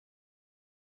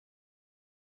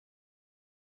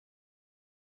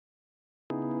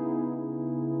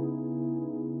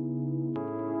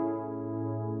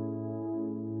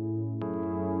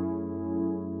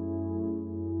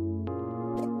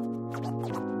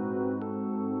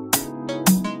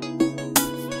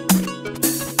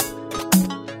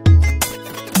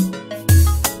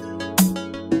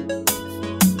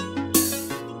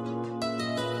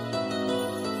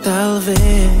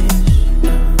Talvez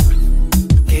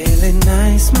que ele é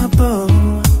nice, mas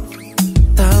boa.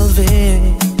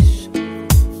 Talvez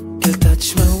que ele tá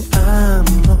de meu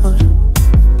amor.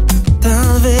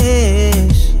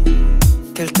 Talvez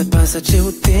que ele te passa de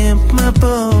o tempo, mas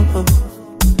boa.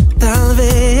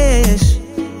 Talvez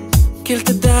que ele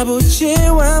te dá o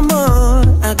teu amor.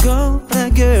 Agora,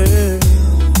 girl,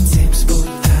 sempre se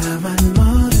botar mais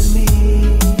amor em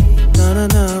mim. Não, não,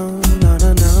 não.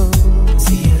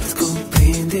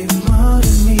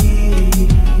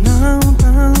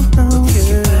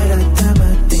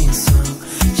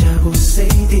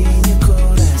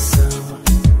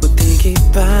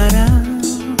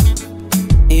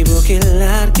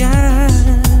 Largar,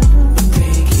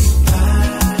 tem que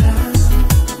parar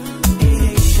e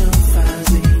deixar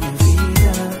fazer minha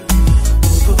vida. O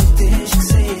poder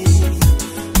esquecer,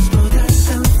 estou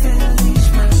tão feliz,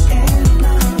 mas ele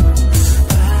não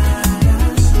para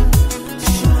de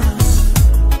chorar.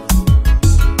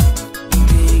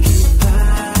 Tem que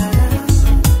parar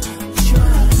de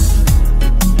chorar.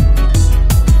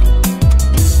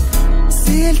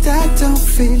 Se ele tá tão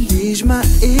feliz, mas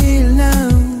ele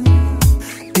não.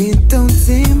 Então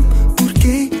dizem-me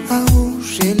porque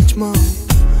hoje ele desmão.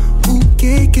 O que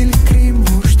é que ele queria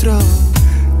mostrar?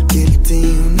 Que ele tem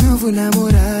um novo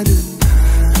namorado,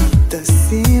 tá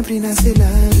sempre na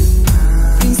celada.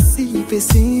 Princípio é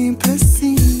sempre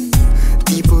assim,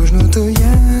 depois não tô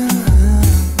já.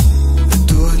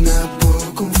 Tô na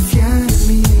boa confiar em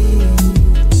mim.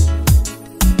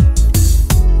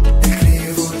 Ele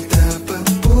queria voltar pra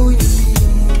apoio em mim.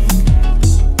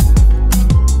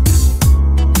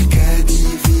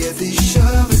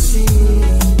 Deixava assim.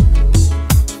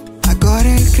 Agora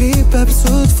ele queria pra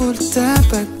pessoa de voltar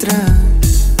pra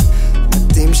trás. Mas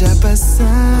tempo já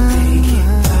passar. Tem que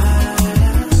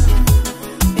parar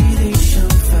e deixar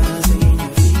fazer minha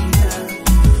vida.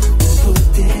 O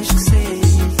poder esquecer.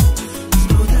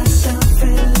 Estou tão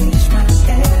feliz, mas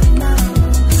ele não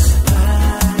para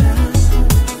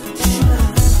de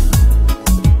chorar.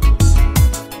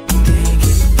 Tem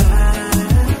que parar de chorar.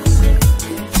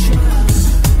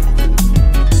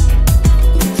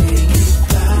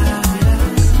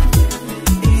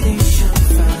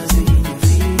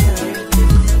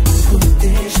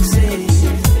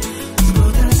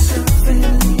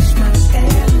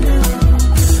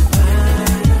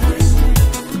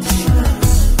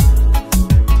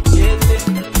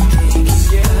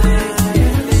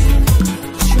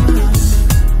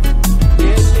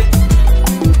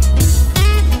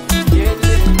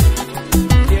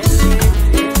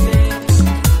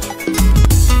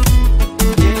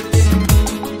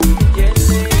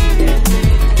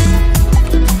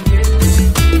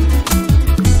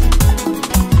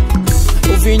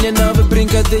 Vinha nova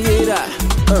brincadeira.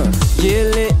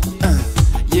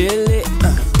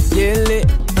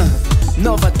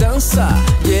 Nova dança.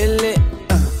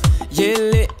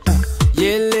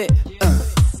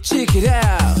 Check it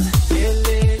out.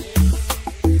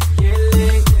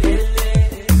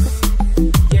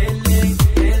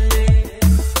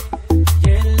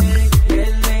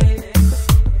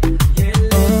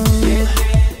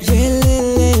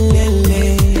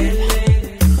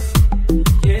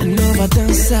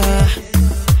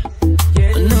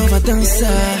 Nova dança.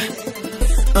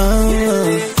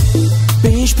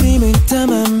 Vem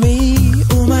experimentar-me a mim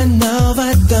uma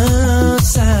nova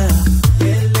dança.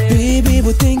 Baby,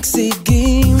 vou ter que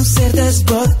seguir certas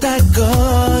botas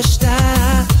gosta.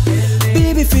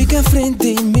 Baby, fica à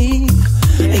frente de mim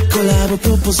e colava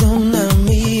proposão na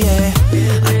minha.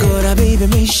 Agora, baby,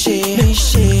 mexe.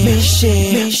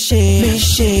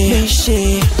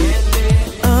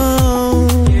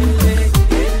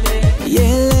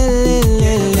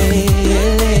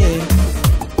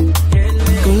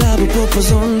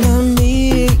 Proposão na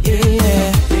minha.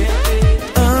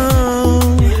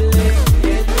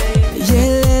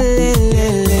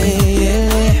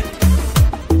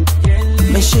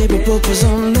 Mexe pra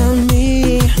proposão na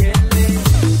minha.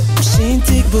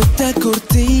 Senti que vou tá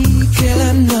curtir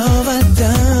aquela nova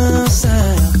dança.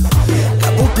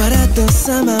 Acabou para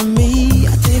dançar, mami,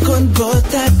 até quando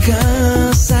bota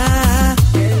cansa.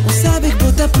 Não sabe que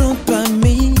vou tá pronto pra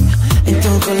mim,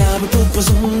 então colava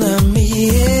proposão na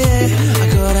minha.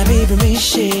 Agora, baby,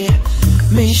 mexe.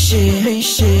 Mexe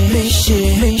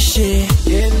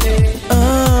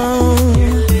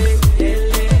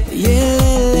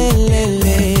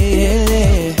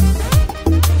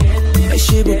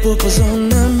pra proposão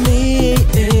na minha.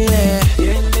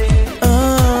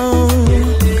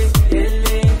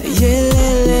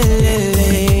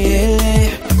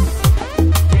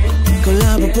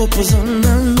 Colava proposão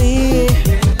na minha.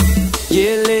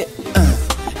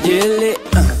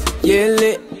 Yeah.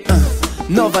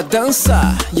 comme ça.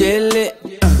 Yelle,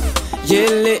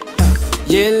 yelle,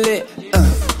 yelle,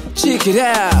 check it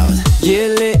out.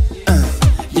 Yelle,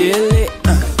 yelle,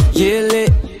 yelle,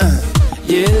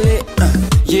 yelle,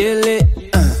 yelle,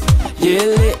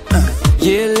 yelle,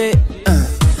 yelle,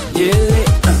 yelle.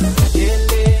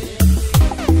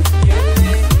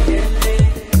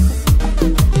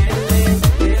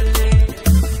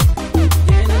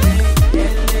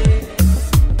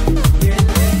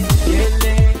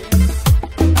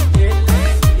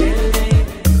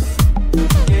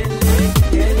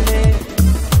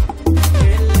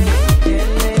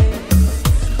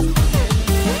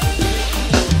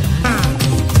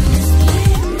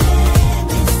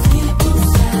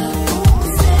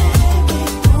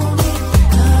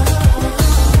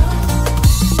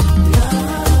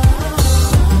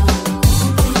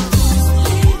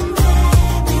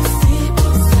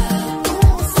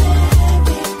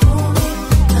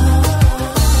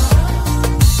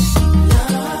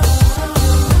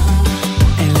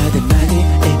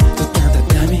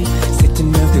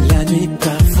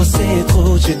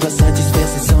 Je dois satisfaire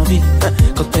ses envies.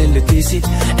 Quand elle le décide,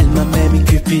 elle m'a même mis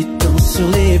Cupidon sur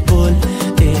l'épaule.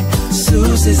 Et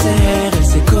sous ses airs, elle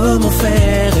sait comment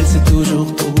faire. Elle sait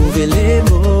toujours trouver les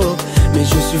mots. Mais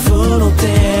je suis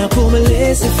volontaire pour me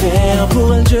laisser faire.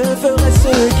 Pour elle, je ferai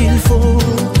ce qu'il faut.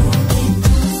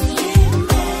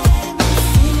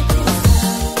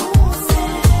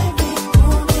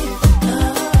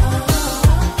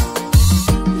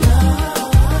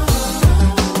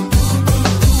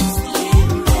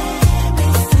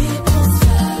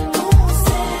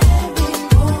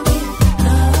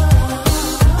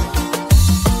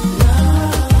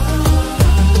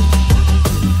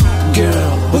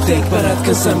 Tem que parar de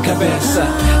cansar minha cabeça.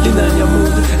 Linda minha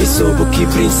mundo e sou que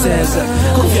princesa.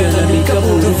 Confia na minha que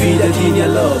mundo vida digna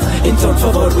love. Então por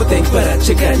favor, vou ter que parar de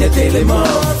checar minha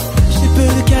telemóvel. J'ai peu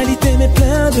de qualité mais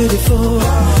plein de défauts.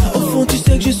 Au fond tu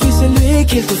sais que je suis celui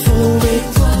qu'il te faut. Et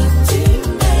toi tu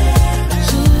m'aimes,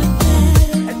 je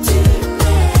t'aime,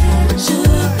 je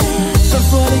t'aime.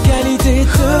 Parfois les qualités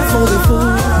te font défaut.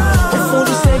 Au fond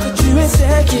je sais que tu es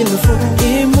celle qu'il me faut.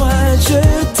 Et moi je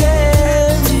t'aime.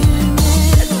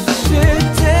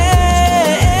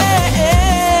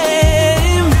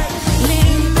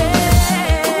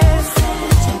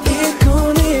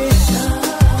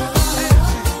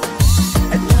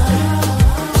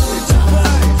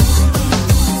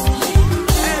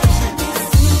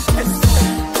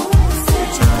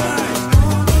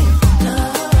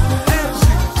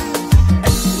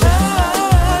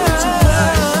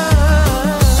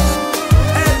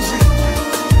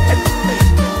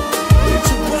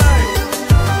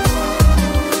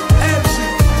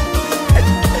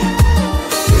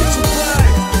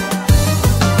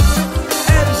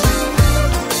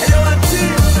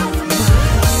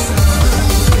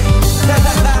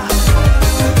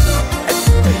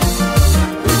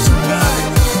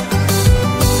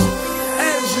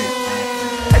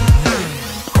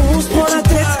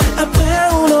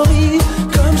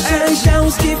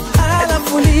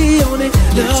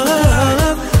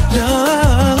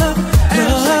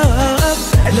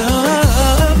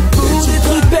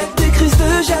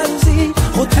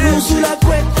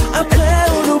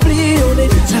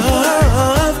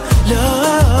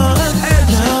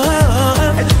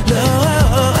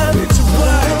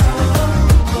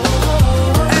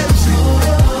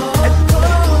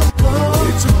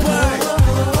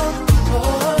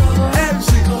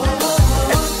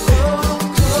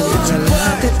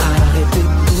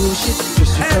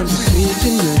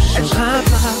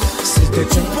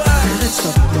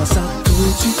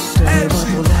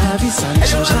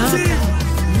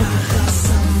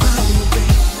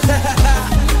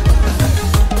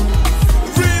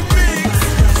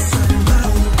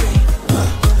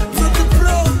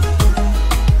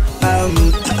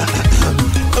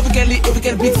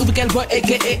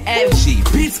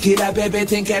 Bebe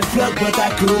tem que flog bota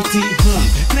curti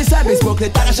Ne sabes porque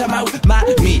ta chamau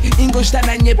mami Ingosta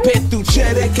na nye petu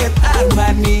chereket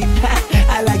Armani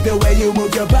I like the way you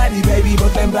move your body baby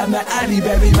Bot lembra na Annie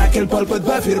baby Ma quel polpo de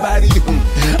buffir body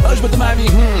Hoje bot mami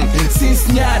Sim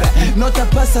senhora Nota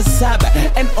passa sabe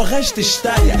En o resto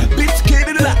estalha Bitch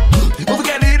kirira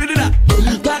Over kirira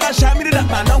Para chamirira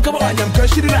Mas não como olham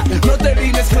coxirira Nota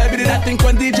linha escrevirira Tem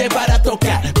quando DJ para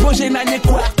tocar Hoje na nye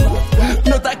quarto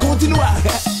Nota continuar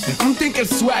Não tem aquele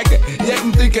swag, e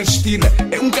não tem aquele estilo.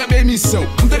 É cabelo missão,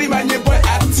 tarimanya boy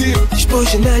Atim.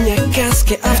 Esposa na minha casa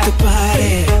que é after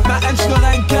party. Mas antes não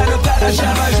arrancar, eu tá a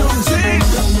chamar juntinho.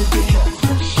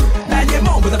 Na minha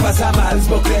mão, vou passar mal, se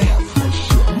vou crer.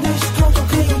 Neste ponto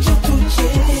que eu já tô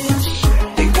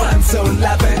cheio. Enquanto sou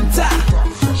lá ventar.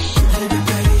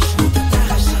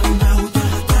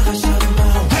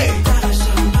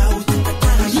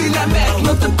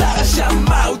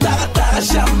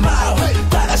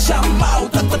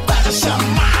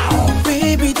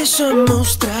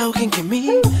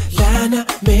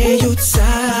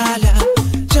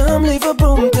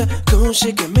 não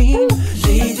chega a mim,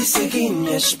 lhe seguir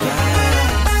minhas pás.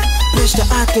 Presta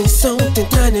atenção, te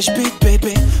entranhas beat,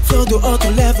 baby. Flow do outro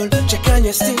level, já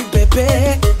ganha sim, bebê.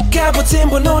 Cabo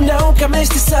tempo, não, que mais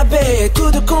te saber.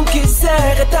 Tudo com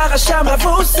quiser, a tarra chama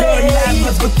você.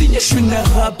 Mas botinhas na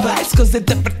rapaz, coisa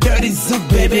de priorizo,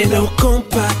 baby. Não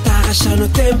compa, tarra já no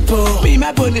tempo.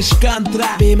 Mima boa nos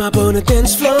contra, Mima boa no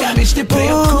dance flow. Camis te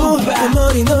preocupa.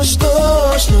 Amor e nós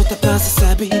dois, não te passa,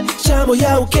 sabe? Chamo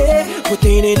já o quê?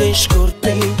 Botinha nem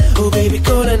escorpinho. O baby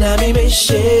cola na me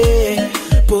mexer.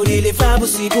 Por ele vamos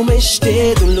sigo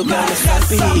mexer do lugar de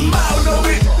sabe.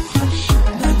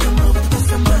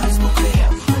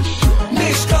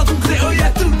 Neste canto creo e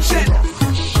a tu gente.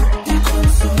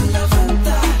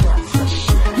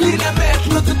 Liramente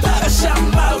não te tá a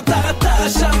chamar, tá a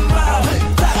chamar,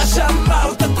 tá a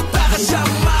chamar, tá a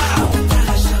chamar.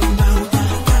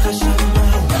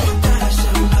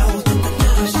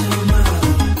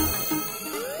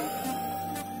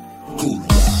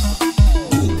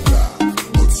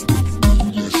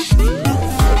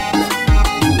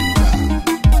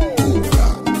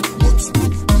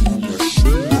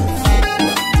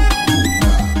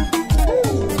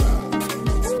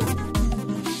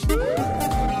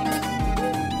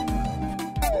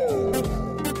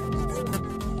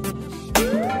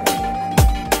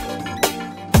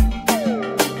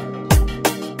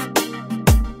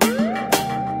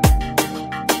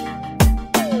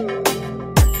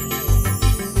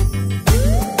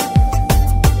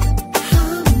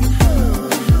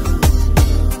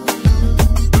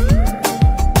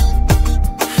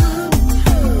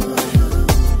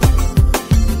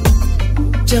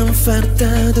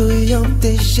 Fartado e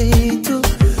ontem jeito,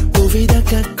 por vida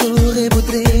que corre por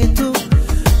direito.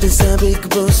 Tu sabe que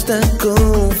você está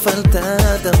com falta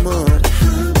de amor.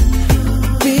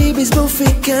 Babies vão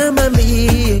ficar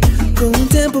mami, com o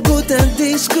tempo botar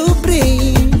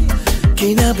descobrir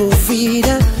que na boa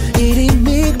vida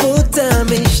inimigo botar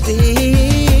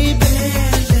mexer.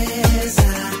 Beleza,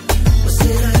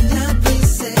 você é minha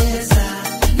princesa.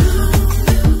 Não,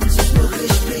 só vou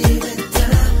experimentar.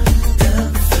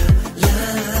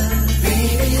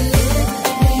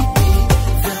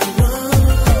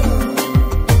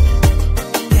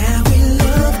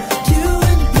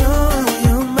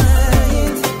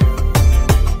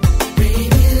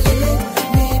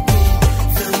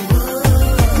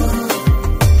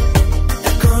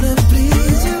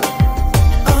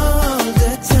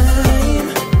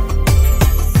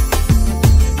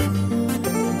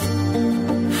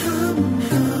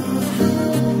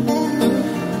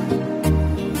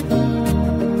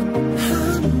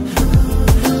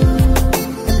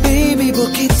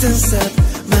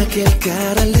 Mas aquele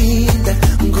cara linda,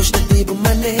 gosta de boa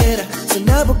maneira. Se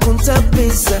não vou contar,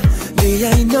 pensa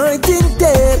dia e noite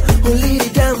inteira. O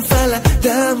lírio dá-me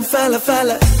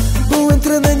fala. Vou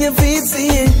entrar na minha vida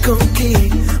sem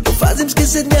conquistar. Vou fazer-me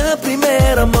esquecer minha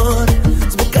primeira amor.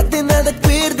 Se nunca tem nada que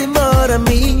perder, demora a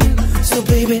mim. So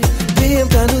baby, vem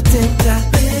pra no tentar.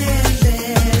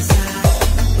 Beleza,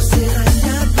 você é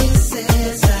minha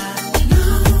princesa.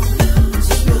 Não,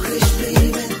 só vou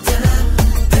experimentar.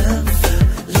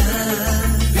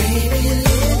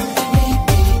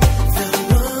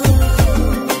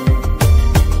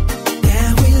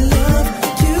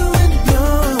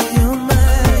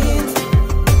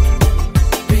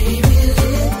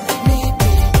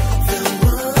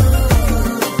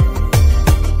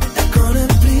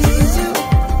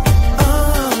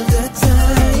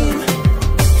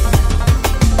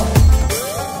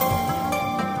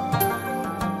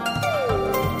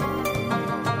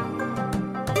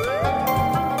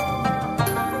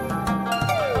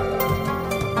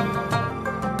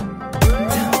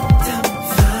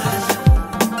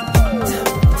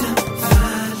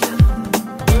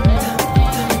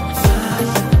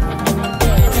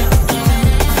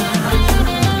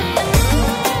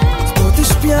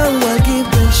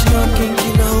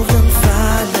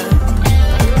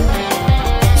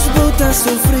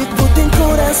 Sofrer, vou ter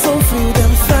coração frio,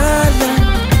 não fala.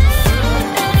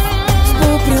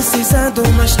 Vou precisar de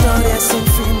uma história sem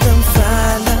fim, não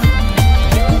fala.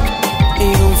 E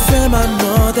um filme a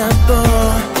moda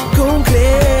boa, com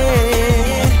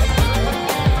crer.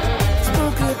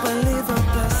 Vou crer para levar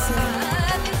para ser.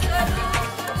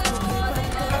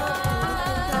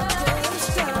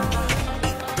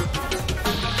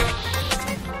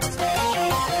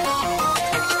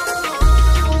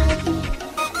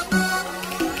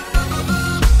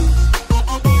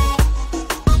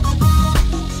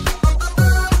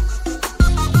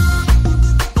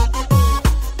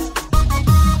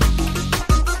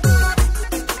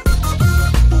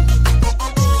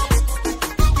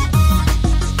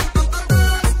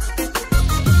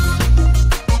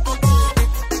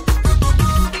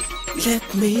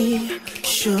 Let me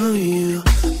show you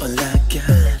all I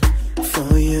got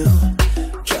for you.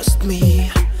 Trust me,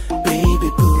 baby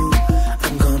boo,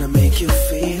 I'm gonna make you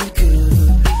feel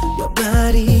good. Your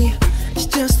body is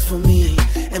just for me,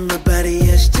 and my body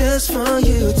is just for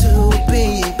you too,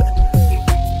 babe.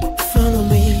 Follow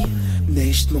me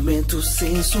neste momento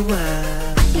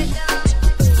sensual.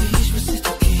 Diz-me se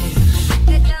tu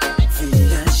queres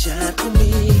viajar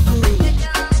comigo.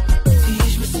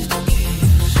 Diz-me se tu queres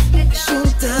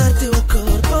juntar teu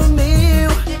corpo ao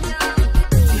meu.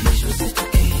 Diz-me se tu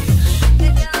queres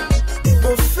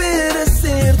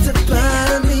oferecer-te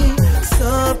para mim,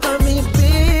 só para mim,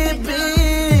 baby.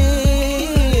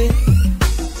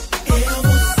 Eu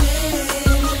vou ser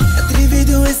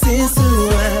atrevido e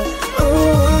sensual. Eu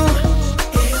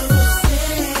vou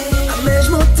ser ao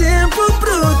mesmo tempo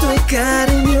bruto e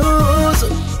carinhoso.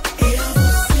 Eu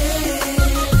vou ser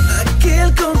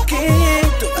aquele com quem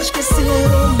tu vais esquecer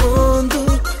o mundo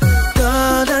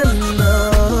toda noite.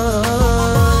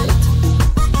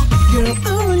 You're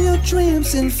all your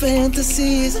dreams and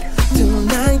fantasies.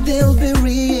 Tonight they'll be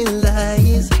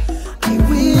realized. I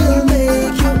will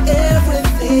make you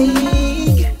everything.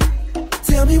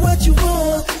 Tell me what you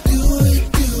want, do it,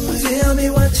 do it. Tell me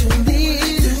what you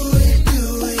need, do it,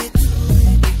 do it.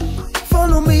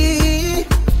 Follow me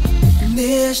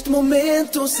neste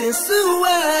momento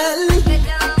sensual.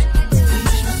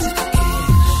 Diz-me se tu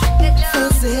queres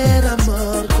fazer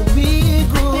amor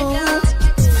comigo.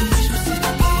 Diz-me se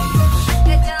tu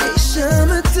queres,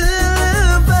 deixa-me te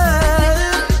levar.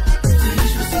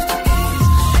 Diz-me se tu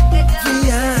queres,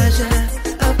 viaja,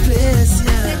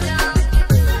 aprecia.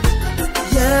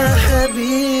 Ya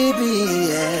Habibi,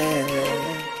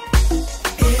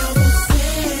 eu vou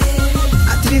ser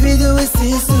atrevido e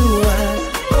sensual.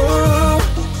 Oh,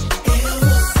 eu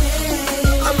vou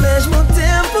ser ao mesmo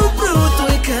tempo bruto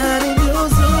e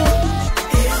carinhoso.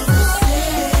 Eu vou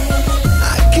ser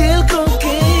aquele com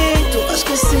quem tu vais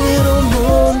esquecer o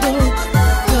mundo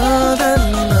toda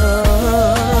noite.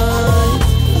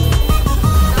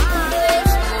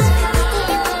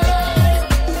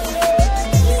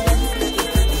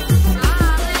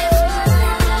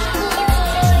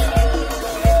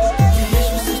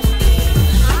 Diz-me se tu queres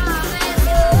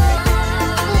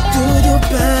tudo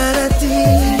para ti.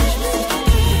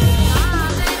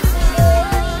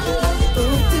 O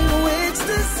teu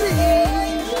êxtase.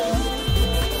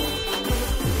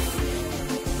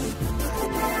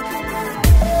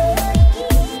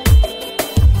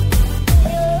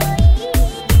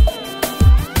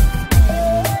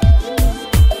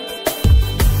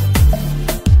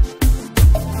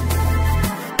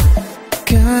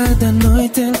 Cada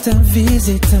noite ele tá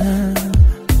visitando.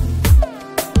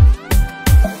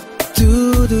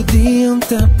 Todo dia ele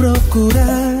tá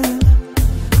procurando.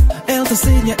 Ele tá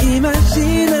sem a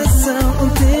imaginação,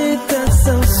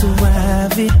 tentação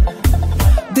suave.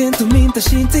 Dentro de mim tá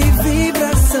cheio de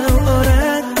vibração.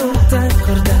 Ora como tá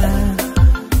acordar.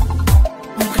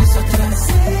 Não quer só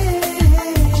trazer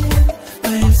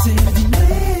pra ele ser de mim.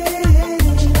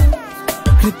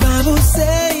 Que pra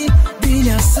você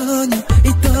brilha sonho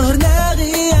e torna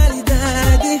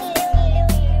realidade.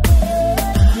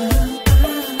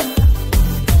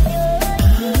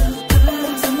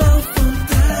 Um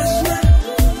fantasma,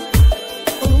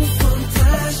 um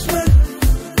fantasma.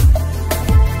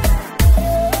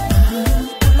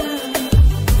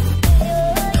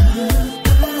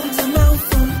 Um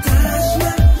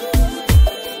fantasma,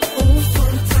 um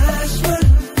fantasma.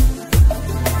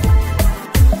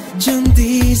 John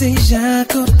dizem já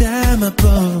acordar-me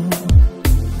bom.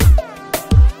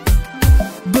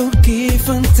 Que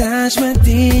fantasma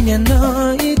tinha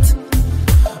noite.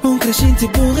 Crescente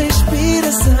por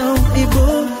respiração e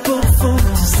por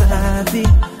fogo, sabe?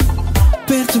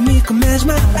 Perto me com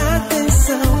mesma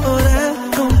atenção. Ora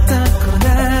como tá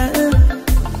acordar.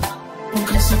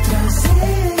 Quero só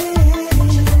trazer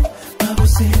pra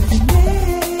você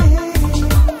viver.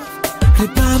 Que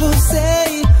pra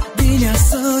você brilha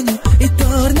sonho e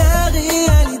torna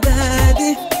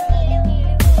realidade.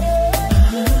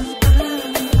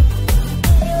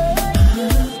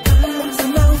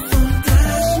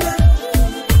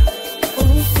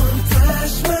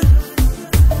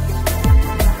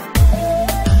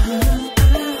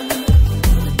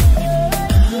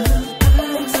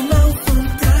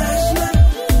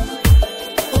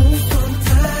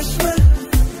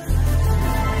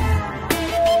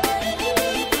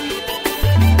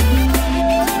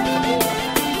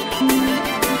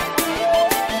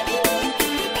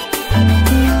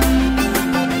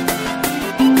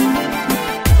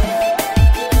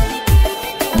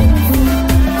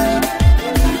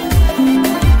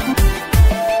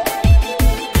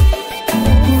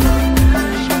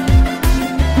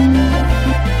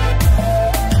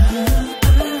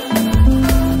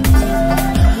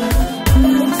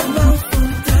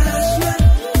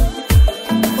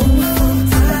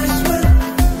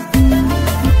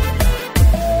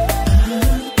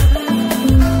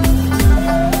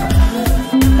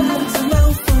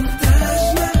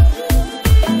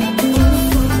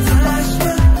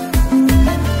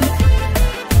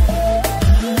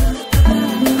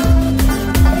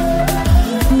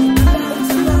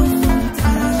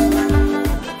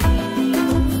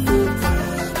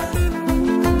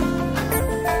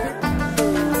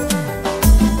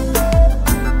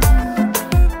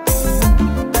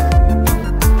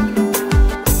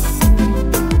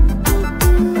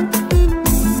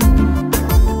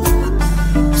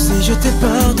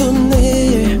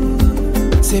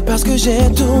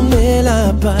 j'ai tourné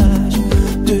la page.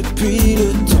 Depuis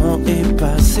le temps est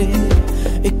passé.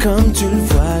 Et comme tu le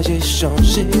vois, j'ai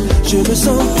changé. Je me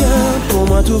sens bien, pour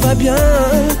moi tout va bien.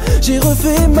 J'ai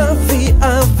refait ma vie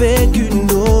avec une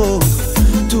autre.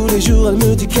 Tous les jours elle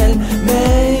me dit qu'elle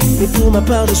m'aime, mais pour ma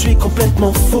part je suis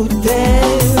complètement fou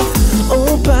d'elle.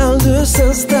 On parle de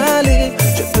s'installer,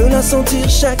 je peux la sentir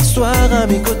chaque soir à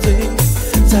mes côtés.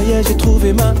 Ça y est, j'ai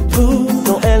trouvé ma peau.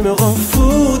 Non, elle me rend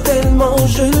fou tellement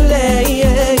je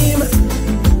l'aime.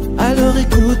 Alors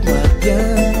écoute-moi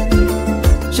bien,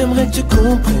 j'aimerais que tu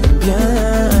comprennes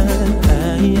bien.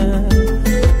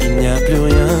 Il n'y a plus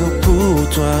rien pour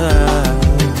toi.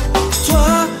 Toi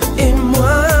et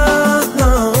moi,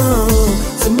 non,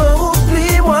 c'est mort,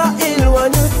 oublie-moi,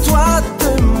 éloigne-toi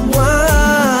de moi.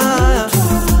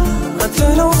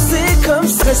 Maintenant c'est comme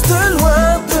ça, reste loin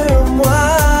de moi.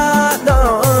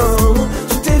 Non,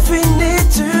 tout est fini,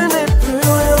 tu n'es plus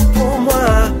rien pour moi.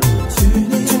 Tu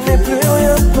n'es plus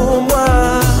rien pour moi.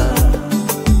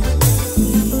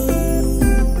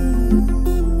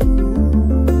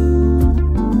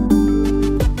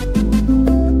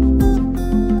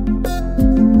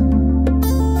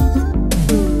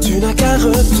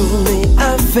 Retourner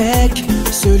avec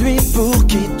celui pour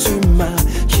qui tu m'as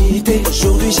quitté.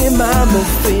 Aujourd'hui j'ai ma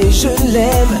meuf et je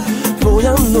l'aime. Pour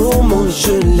rien au monde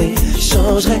je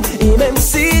l'échangerais. Et même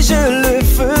si je le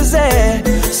faisais,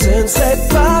 ce ne serait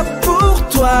pas pour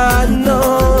toi,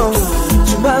 non.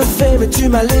 Tu m'as fait mais tu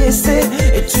m'as laissé.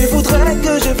 Et tu voudrais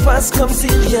que je fasse comme si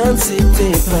rien ne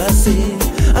s'était passé.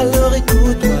 Alors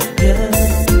écoute-moi bien,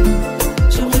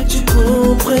 j'aimerais que tu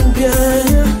comprennes bien.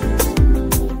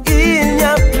 Il n'y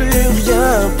a plus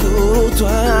rien pour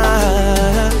toi.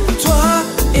 Toi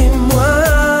et moi,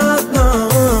 non,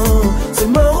 c'est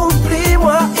mort,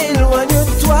 oublie-moi,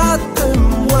 éloigne-toi de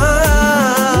moi.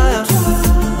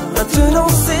 Maintenant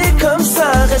c'est comme ça,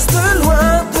 reste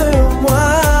loin de moi.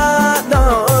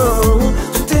 Non,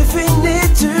 tout est fini,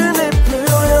 tu n'es plus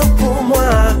rien pour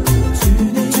moi.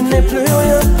 Tu n'es plus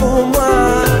rien pour moi.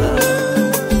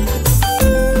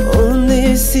 On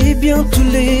est si bien tous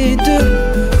les deux.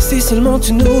 Si seulement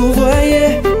tu nous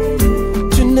voyais,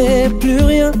 tu n'es plus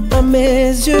rien à mes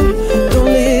yeux. Dans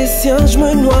les siens je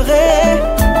me noierais.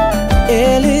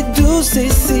 Elle est douce et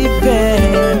si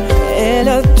belle, elle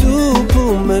a tout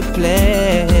pour me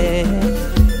plaire.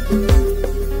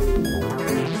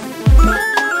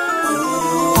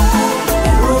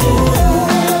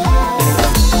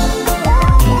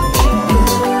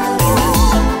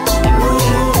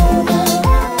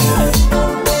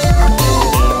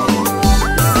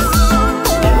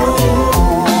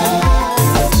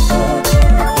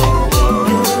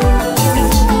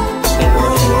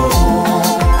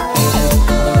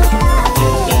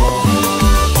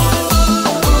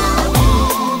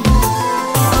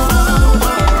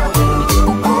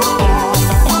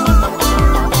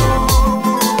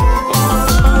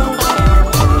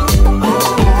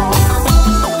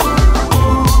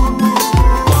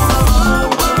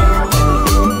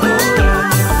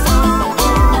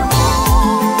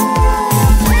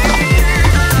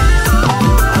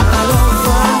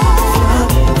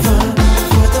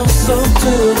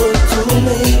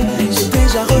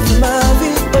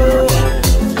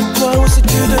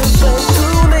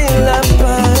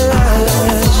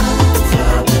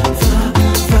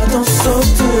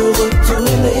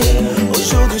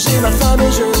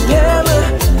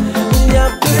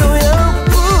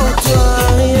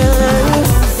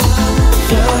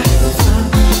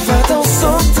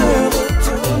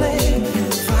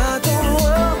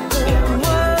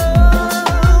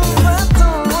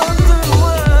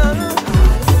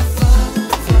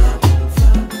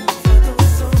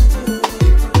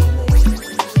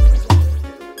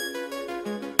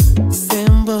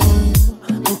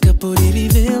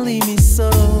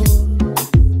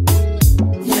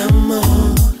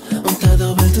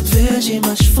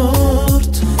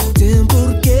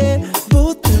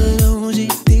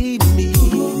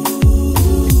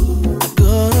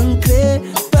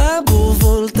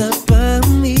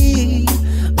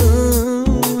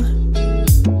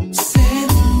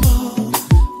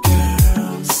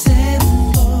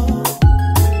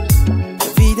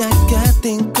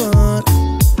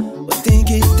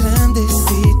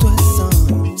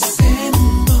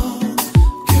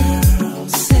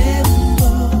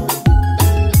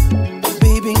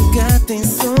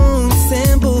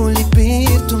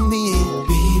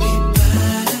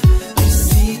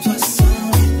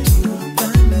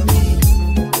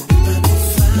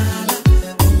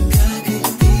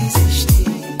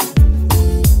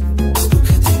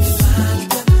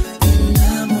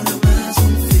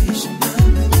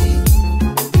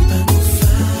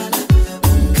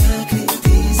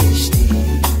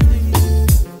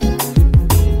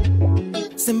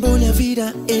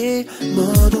 vida é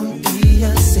modo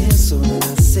dia sem sol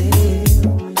nascer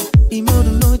e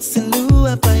modo noite sem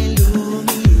lua pra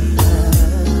iluminar.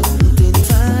 Tem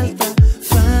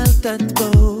falta de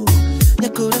bom,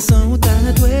 meu coração tá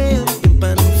a doer e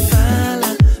pra não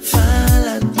fala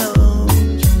não.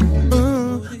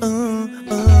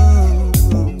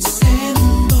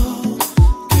 Sembo,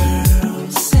 girl,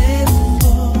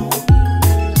 sembo.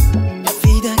 A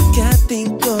vida que tem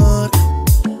cor,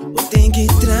 tem que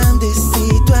entrar de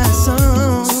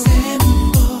situação.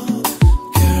 Sembo,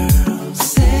 girl,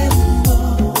 sembo.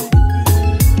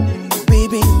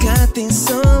 Baby, que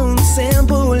atenção,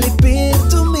 sembo,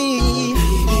 liberto me.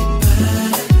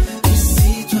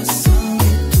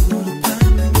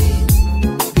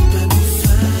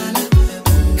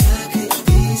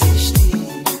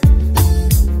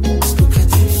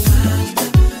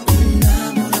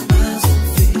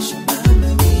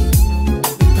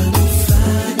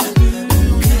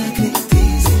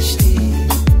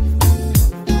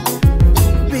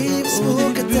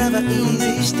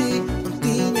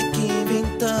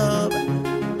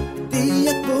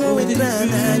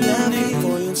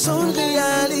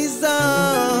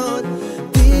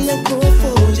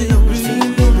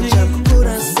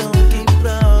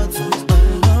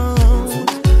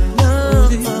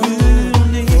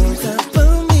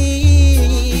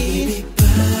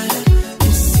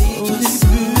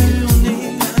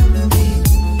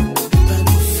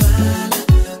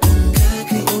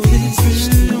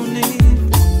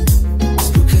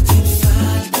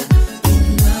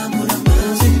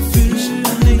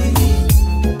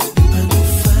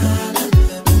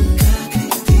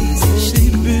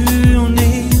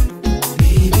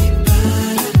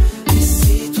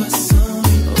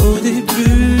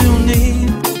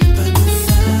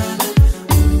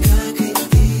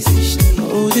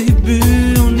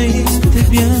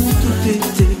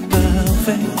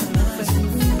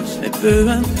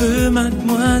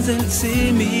 Mademoiselle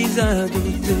s'est mise à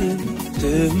douter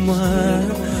de moi.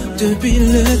 Depuis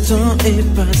le temps est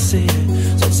passé,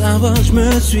 sans savoir je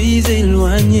me suis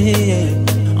éloigné.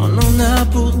 On en a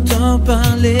pourtant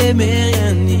parlé mais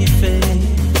rien n'y fait.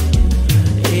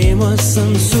 Et moi ça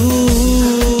me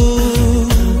saoule,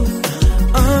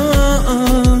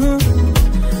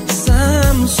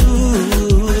 ça me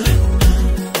saoule.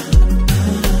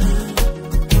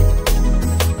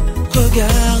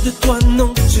 Regarde-toi,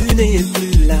 non, tu n'es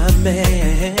plus la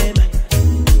même.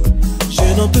 Je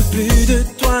n'en peux plus de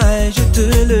toi et je te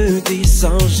le dis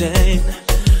sans gêne.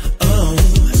 Oh,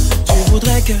 tu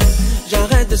voudrais que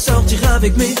j'arrête de sortir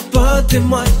avec mes potes et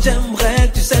moi j'aimerais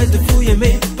que tu cesses de fouiller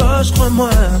mes poches. Crois-moi,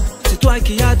 c'est toi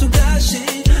qui as tout gâché.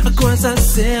 À quoi ça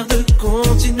sert de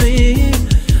continuer?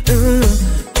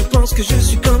 Tu penses que je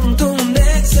suis comme ton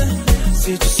ex?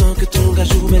 Si tu sens que ton gars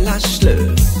joue, mais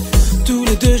lâche-le. Tous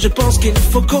les deux je pense qu'il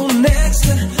faut qu'on axe.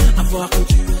 Avoir comme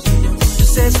tu je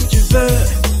sais ce que tu veux.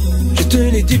 Je te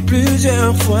l'ai dit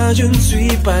plusieurs fois, je ne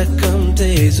suis pas comme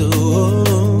tes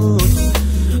autres.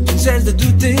 Tu ne cesses de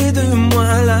douter de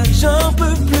moi, là j'en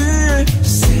peux plus.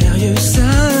 Sérieux,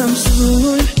 ça me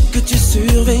saoule que tu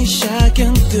surveilles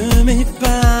chacun de mes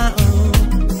pas.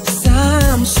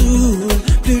 Ça me saoule,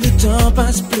 plus le temps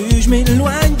passe, plus je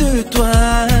m'éloigne de toi.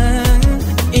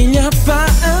 Il n'y a pas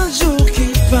un jour qui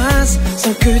passe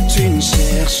sans que tu ne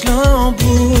cherches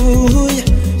l'embrouille.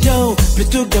 Yo,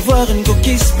 plutôt que d'avoir une go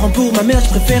qui se prend pour ma mère, je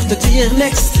préfère te dire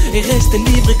next et rester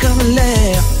libre comme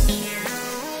l'air.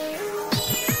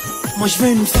 Moi je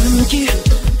veux une femme qui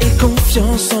ait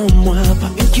confiance en moi, pas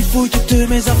une qui fouille toutes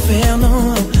mes affaires,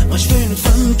 non. Moi je veux une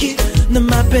femme qui ne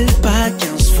m'appelle pas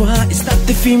 15 fois et se tape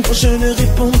des films quand je ne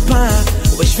réponds pas.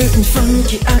 Ouais, je veux une femme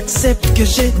qui accepte que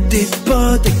j'ai des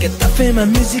potes et que t'as fait ma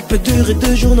musique peut durer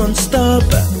 2 jours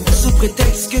non-stop. Sous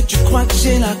prétexte que tu crois que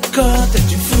j'ai la cote,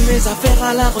 tu fous mes affaires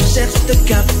à la recherche de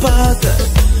capote.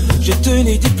 Je te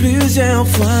l'ai dit plusieurs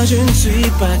fois, je ne suis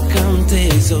pas comme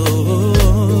tes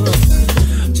autres.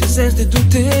 Tu cesses de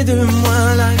douter de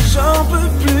moi, là j'en peux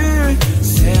plus.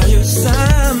 Sérieux,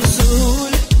 ça me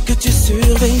saoule que tu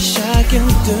surveilles chacun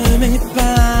de mes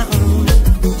pas.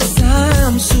 Ça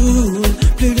me saoule,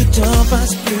 plus le temps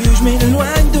passe, plus je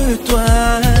m'éloigne de toi.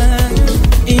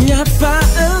 Il n'y a pas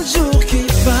un jour qui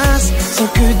passe sans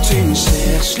que tu ne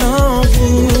cherches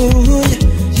l'embrouille.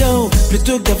 Yo,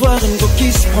 plutôt que d'avoir une go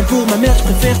qui se prend pour ma mère, je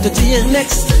préfère te dire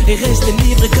next et rester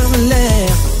libre comme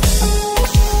l'air.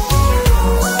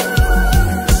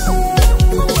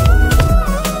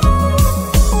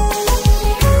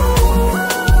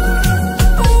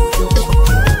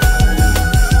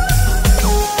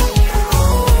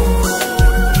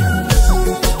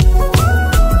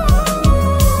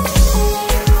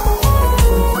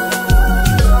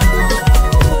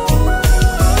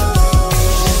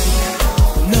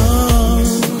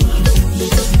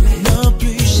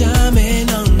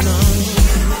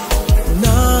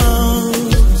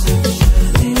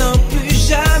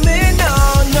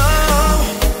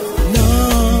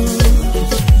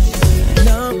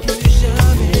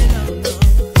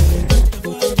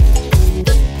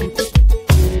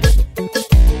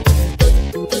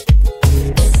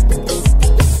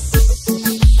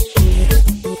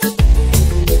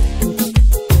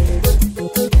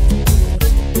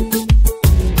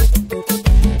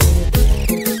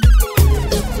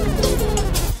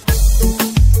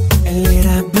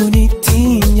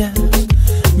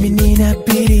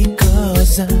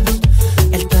 misteriosa.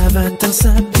 Ele tava tão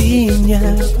sapinha,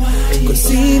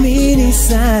 così mini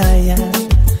saia.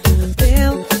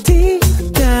 Ele te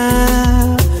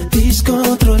dá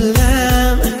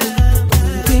descontrolar.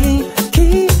 Tem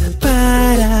que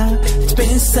parar de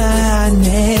pensar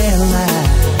nela.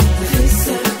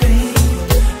 Pensa bem,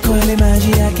 qual é a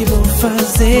magia que vou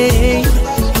fazer?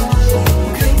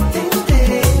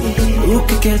 O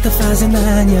que ele tá fazendo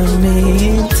na minha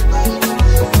mente?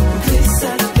 Pensa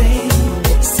bem,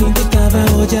 sinto que tava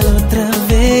hoje ela outra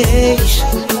vez.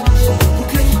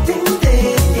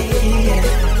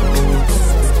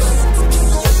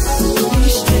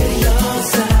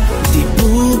 Misteriosa,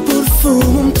 tipo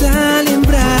perfume tá a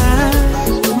lembrar.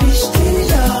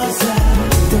 Misteriosa,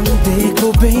 onde que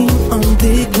bem,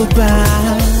 onde que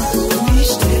vai.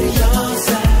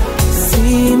 Misteriosa,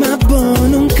 cima bom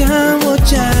nunca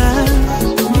mochar.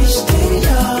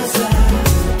 Misteriosa,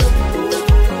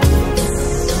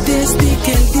 desde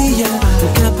que el dia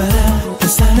nunca parar,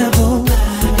 pensar na boa.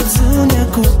 E sonhar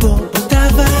com o bom,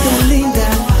 tava tão linda.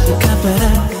 Nunca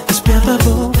parar, espiava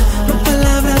bom, não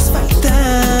palavras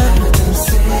faltam. Tão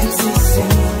sexy,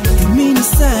 de mini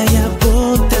saia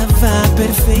boa, tava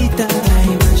perfeita.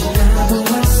 Imaginava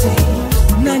assim,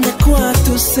 na minha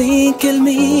quarto sem que el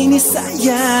mini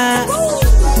saia.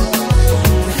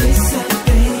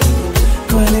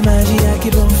 Qual é a magia que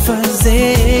vou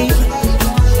fazer?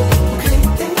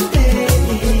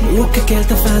 O que ele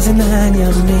tá fazendo na minha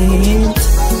mente?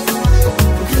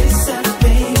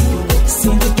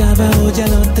 Sinto que tava hoje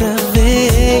ela outra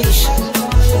vez.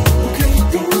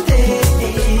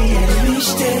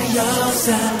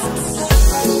 Misteriosa,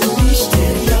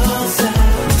 misteriosa,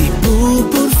 tipo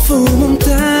perfume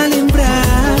tá a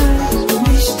lembrar.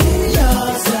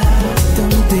 Misteriosa,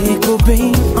 onde que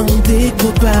bem, onde que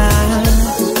vai.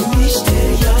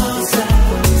 Misteriosa,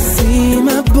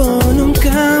 cima bom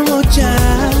nunca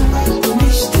mochar.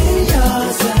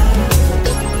 Misteriosa,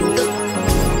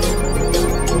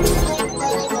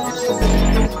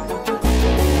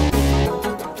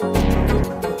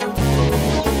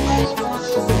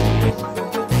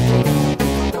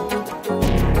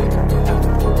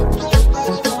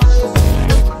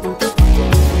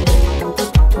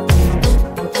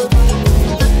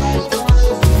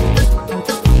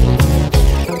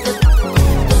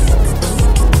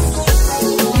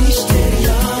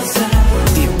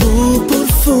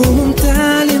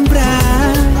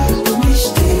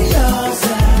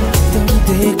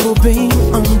 bem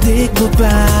onde que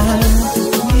vai.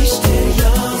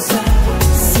 Misteriosa,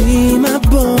 cima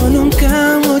bom nunca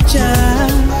mochar.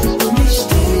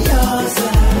 Misteriosa,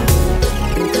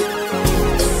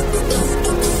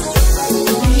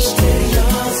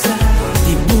 misteriosa,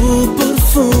 tipo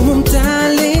perfume tá a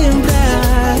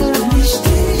lembrar.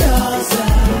 Misteriosa,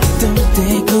 onde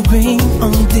que bem,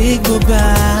 onde que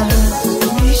vai.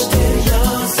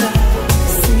 Misteriosa,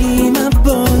 cima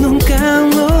bom nunca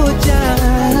mochar.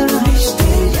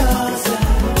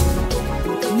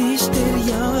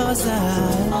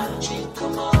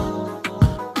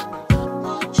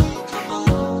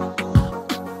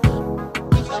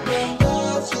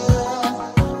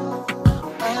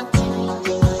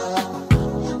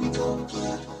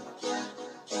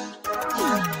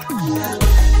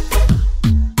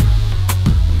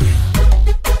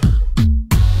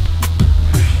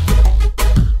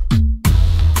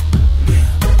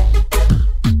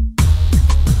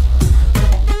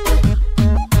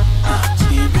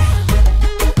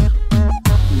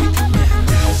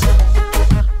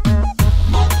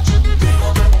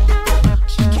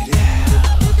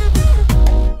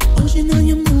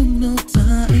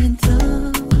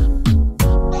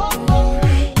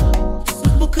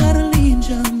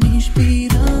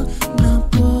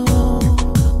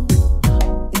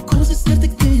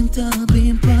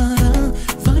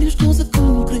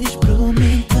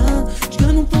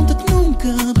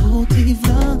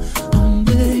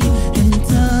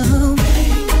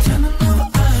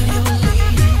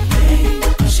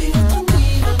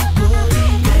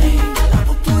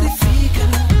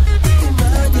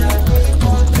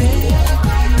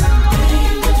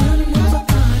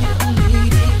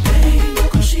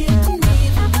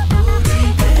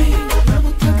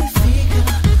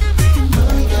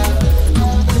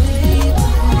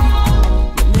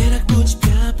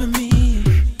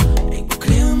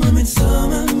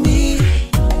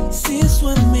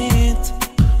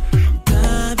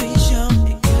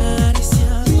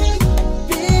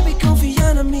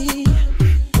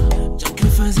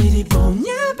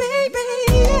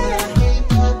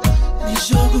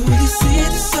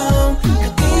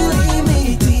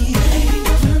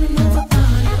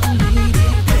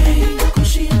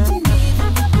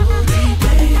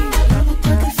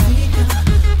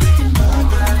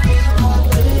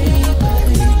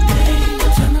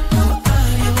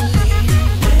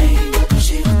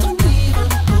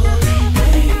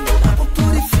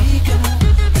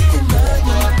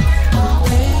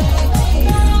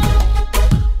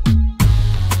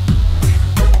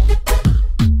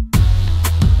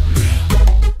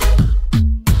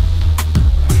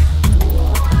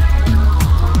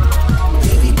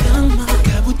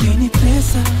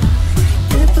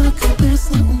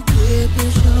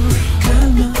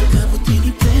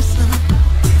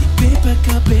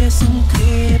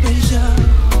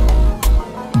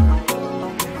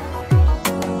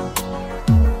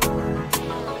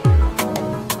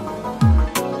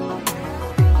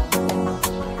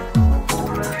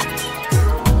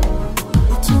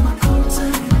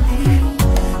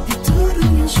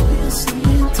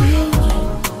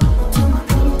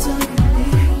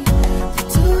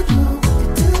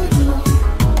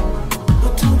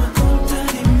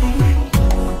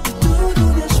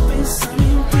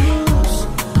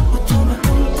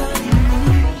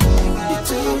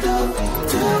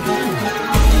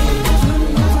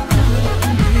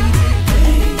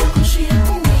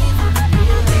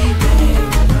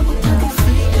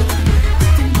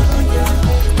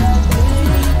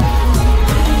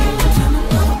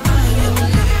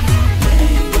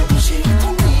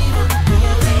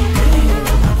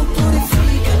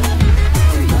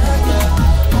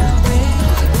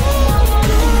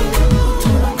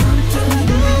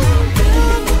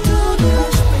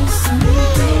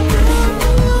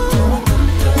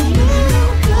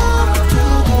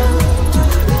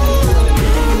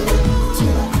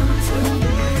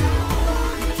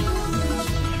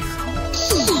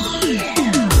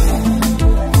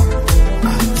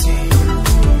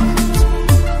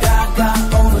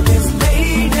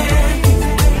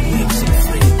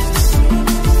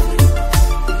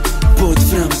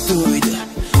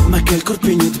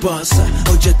 bossa.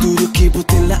 Hoje é tudo que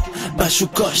botem lá, baixo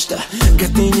costa.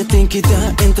 Gatinha tem que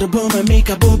dar, entra bomba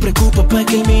amiga. Boa preocupa para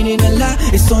aquele menina lá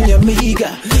é só minha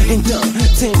amiga. Então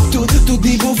tem tudo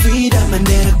de boa vida.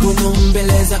 Maneira como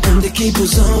beleza, onde que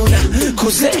zona.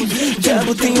 Cos'è? Já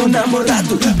botei um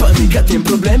namorado. Para mim que tem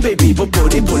problema, baby, vou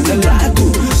pôr e pôr no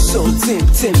lado. So tem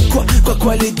qual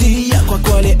dia, qual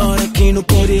hora que não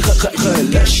pode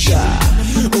relaxar.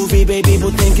 Ouvi baby,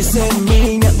 vou ter que ser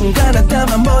minha. Gana tá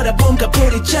mamora, bonca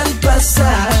por e já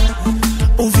passar.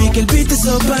 Ouvi que el beat é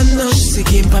só para nós.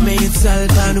 Seguir para meio de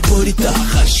salva, não pode tá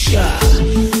rachar.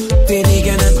 Te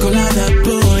diga na colada,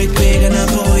 boy. Pega na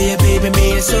boia, baby,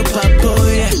 me é só para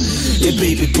boia. Yeah,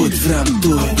 baby, put fram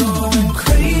tudo. I'm going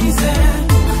crazy,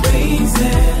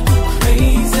 crazy,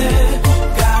 crazy.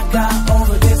 Gaga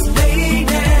over this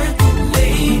lady,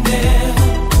 lady.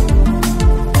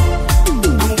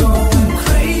 I'm going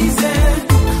crazy,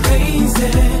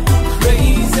 crazy,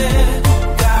 crazy.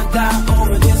 Gaga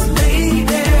over this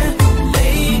lady,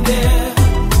 lady.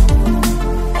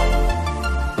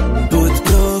 Put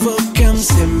provocam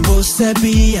sem vos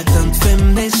sabia. Tanto fem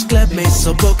neste club, mas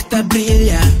só boca tá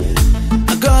brilha.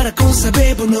 Agora com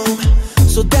saber o nome,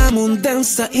 só dá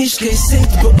mudança e esqueci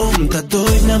de bom. Tá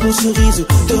doido na meu sorriso,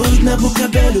 doido na meu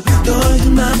cabelo, doido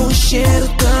na meu cheiro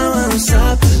tão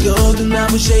avançado, doido na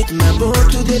meu jeito, na boca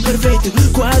tudo é perfeito.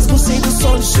 Quase você do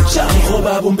sonho, já me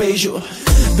roubava um beijo.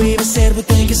 Baby, servo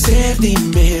tem que ser de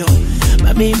meu.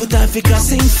 Mami, vou tá ficar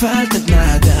sem falta de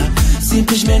nada.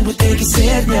 Simplesmente vou ter que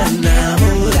ser minha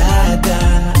namorada.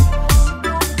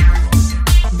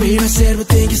 Baby, servo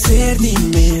tem que ser de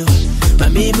meu.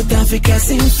 Mami, vou tá ficar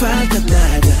sem falta de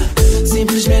nada.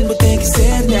 Simplesmente vou ter que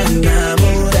ser minha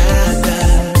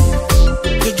namorada.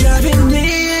 You're driving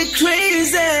me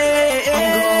crazy.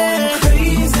 I'm going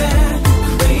crazy,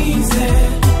 crazy,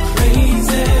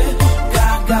 crazy.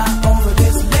 Gaga over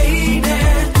this lady,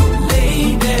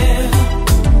 lady.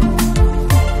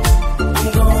 I'm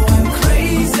going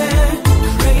crazy,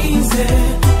 crazy,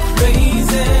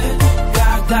 crazy.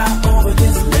 Gaga over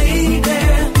this lady,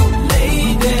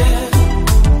 lady.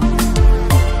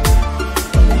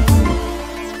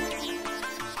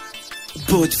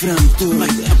 Put fram tudo,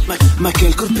 ma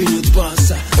aquele corpinho de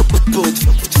bossa. Put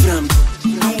fram.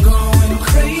 I'm going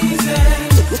crazy.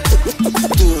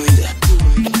 Doida.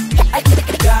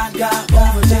 Gaga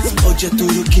over this Hoje é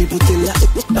tudo que botei lá,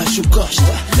 baixo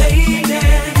costa. lady.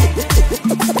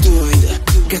 Doida.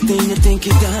 Gatinha tem que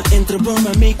dar, entra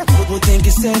bomba amiga. Vou tem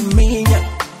que ser minha.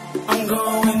 I'm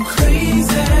going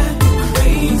crazy,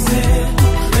 crazy,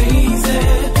 crazy.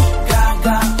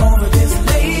 Gaga over this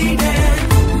lady,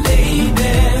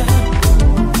 lady.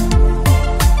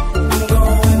 I'm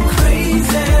going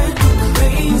crazy,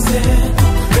 crazy,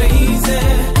 crazy.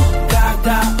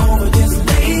 Gaga over this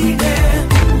lady,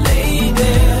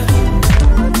 lady.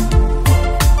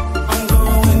 I'm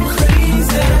going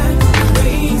crazy,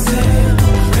 crazy,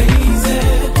 crazy.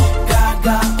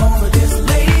 Gaga over this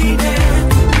lady,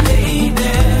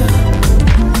 lady.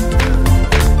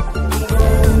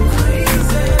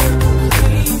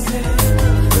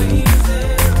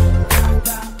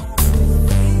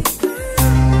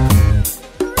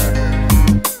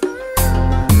 going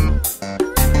crazy,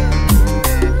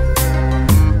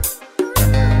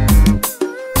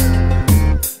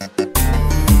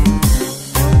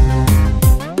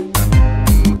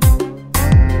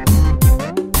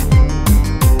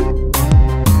 crazy,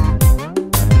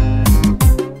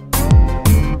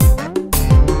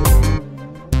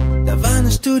 crazy. Tava no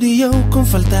estúdio com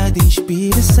falta de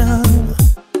inspiração.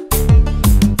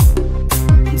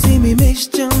 Se-me mexe,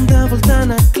 anda a voltar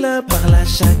na club para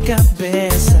relaxar a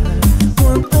cabeça.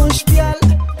 Quando um espial,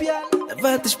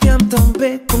 tava-te espiando tão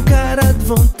bem, com cara de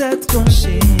vontade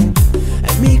consciente.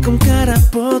 A mim com cara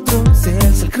podre, se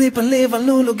ele queria para levar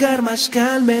no lugar mais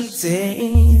calmo, ele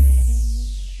tem.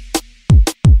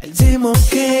 Ele diz-me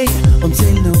ok, onde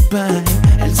ele não vai.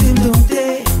 Ele diz-me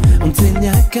onde ele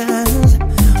a casa.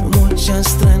 Já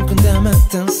estranho quando ama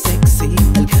tão sexy.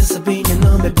 Ele quer saber meu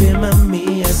nome, bebê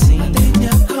mami assim. Tem a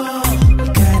cor,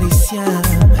 ele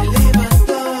cariciar-me. Ele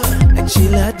levantou, a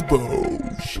chila de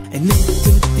boas. É nem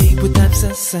tudo tipo, tá de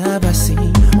sabe assim.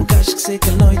 Um gajo que sei que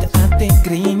a noite até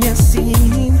grinha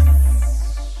assim.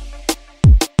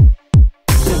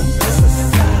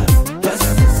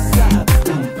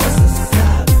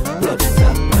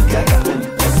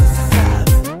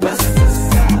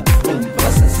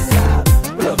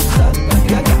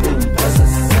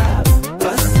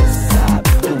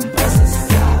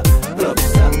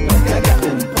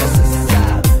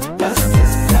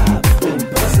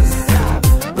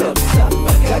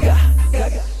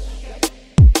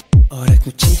 Hora que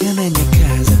não chega na minha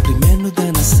casa, primeiro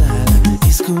dá na sala.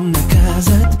 disco na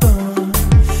casa de bom.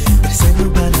 Crescer no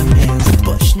bar na mesa,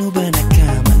 depois no bar na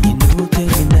cama e não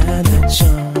terminar na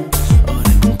chão.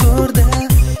 Ora concorda,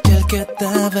 ele que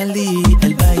tava ali,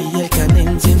 ele vai e ele que nem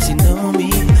ensinou-me.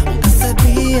 Nunca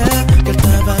sabia que ele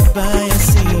tava bem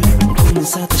assim.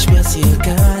 Começar a espiar se ele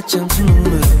cacha o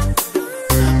número.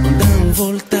 Dá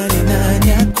voltar e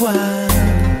nada qual.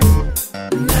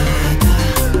 Nada,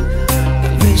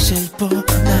 talvez ele pô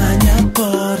na minha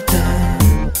porta.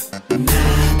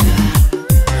 Nada,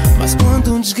 mas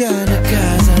quando chegar na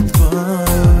casa de bom,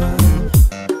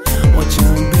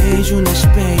 olha beijo na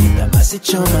espelho, mas se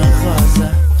chama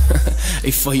rosa.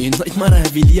 E foi uma noite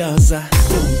maravilhosa.